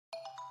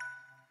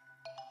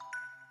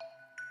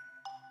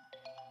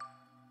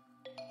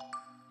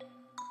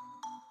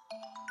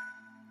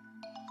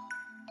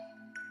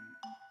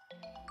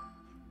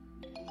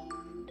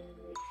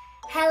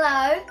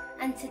Hello,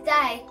 and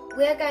today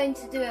we're going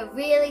to do a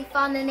really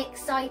fun and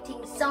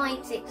exciting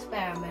science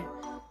experiment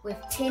with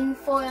tin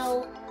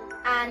foil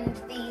and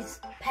these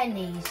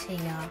pennies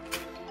here.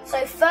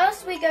 So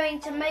first we're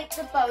going to make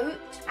the boat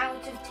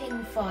out of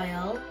tin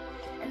foil,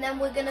 and then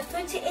we're going to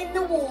put it in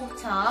the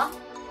water,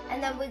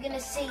 and then we're going to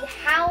see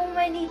how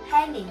many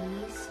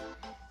pennies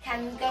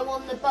can go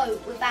on the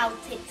boat without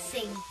it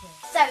sinking.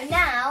 So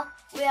now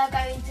we are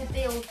going to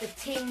build the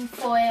tin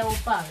foil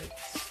boat.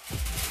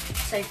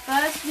 So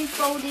first we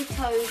fold it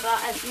over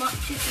as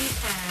much as we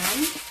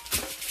can.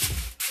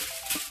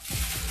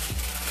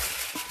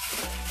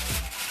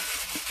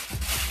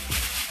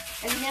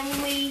 And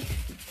then we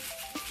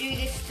do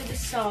this to the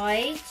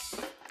sides.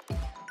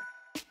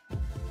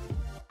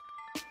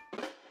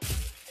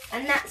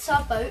 And that's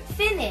our boat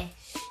finished.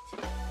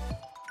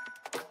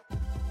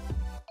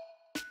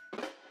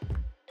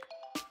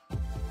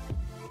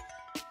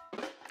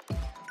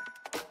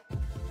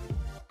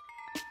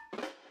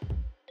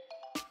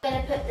 I'm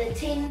going to put the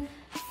tin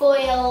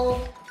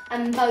foil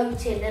and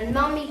boat in, and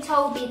Mummy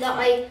told me that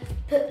I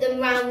put them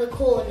round the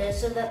corner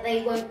so that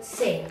they won't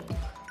sink.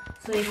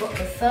 So we've got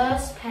the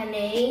first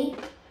penny,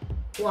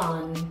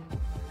 one,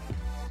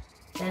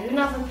 then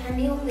another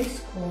penny on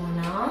this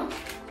corner,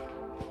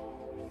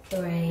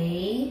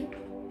 3,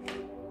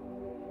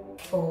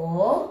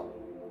 4,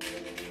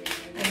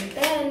 and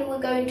then we're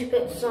going to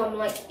put some,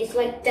 it's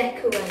like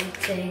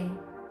decorating.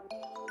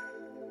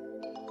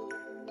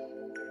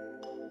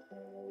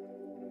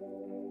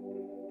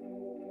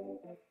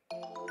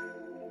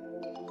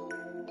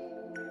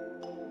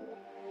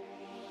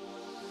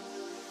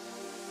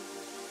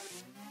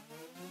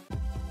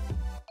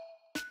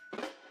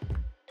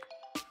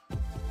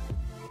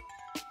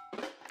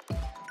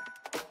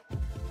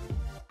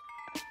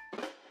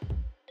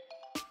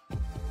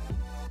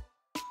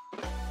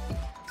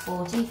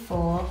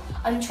 $44.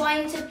 I'm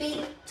trying to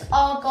beat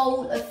our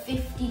goal of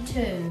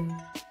 52.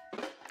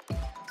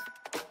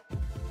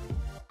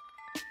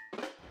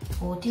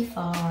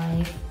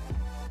 45,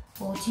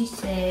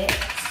 46,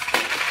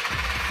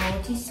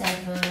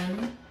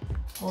 47,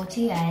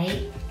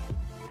 48,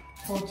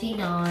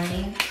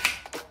 49,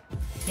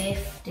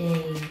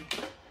 50,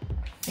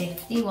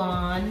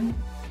 51,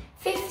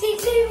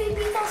 52, we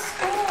beat our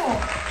score.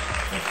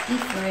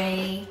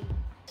 53,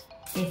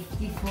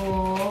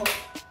 54,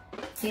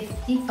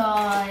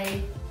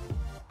 55,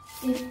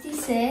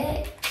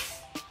 56,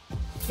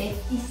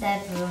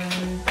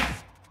 57,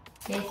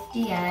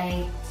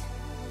 58,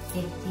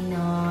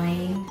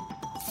 59,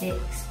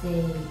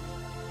 60,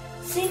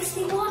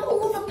 61,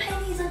 all the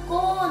pennies are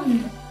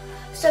gone.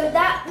 So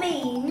that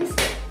means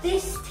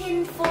this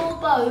tin foil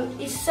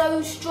boat is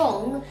so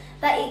strong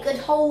that it could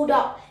hold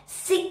up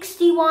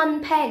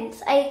 61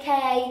 pence,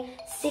 aka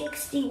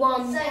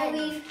 61 pennies. So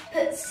we've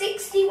put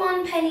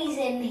 61 pennies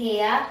in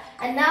here,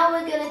 and now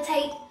we're going to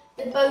take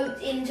the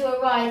boat into a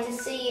ride to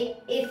see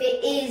if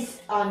it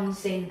is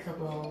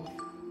unsinkable.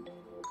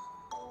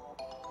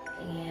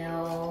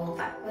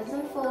 Backwards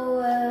and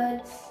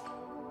forwards.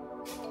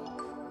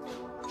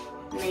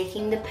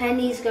 Making the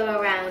pennies go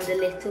around a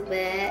little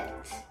bit.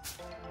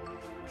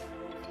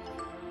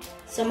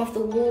 Some of the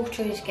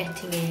water is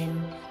getting in.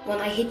 When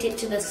I hit it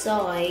to the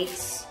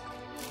sides,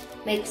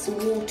 makes the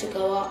water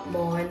go up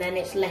more, and then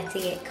it's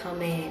letting it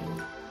come in.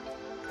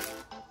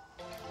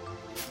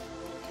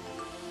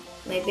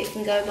 Maybe it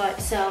can go by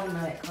itself.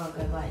 No, it can't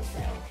go by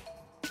itself.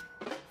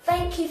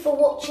 Thank you for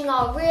watching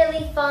our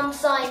really fun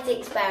science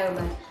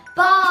experiment.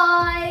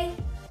 Bye!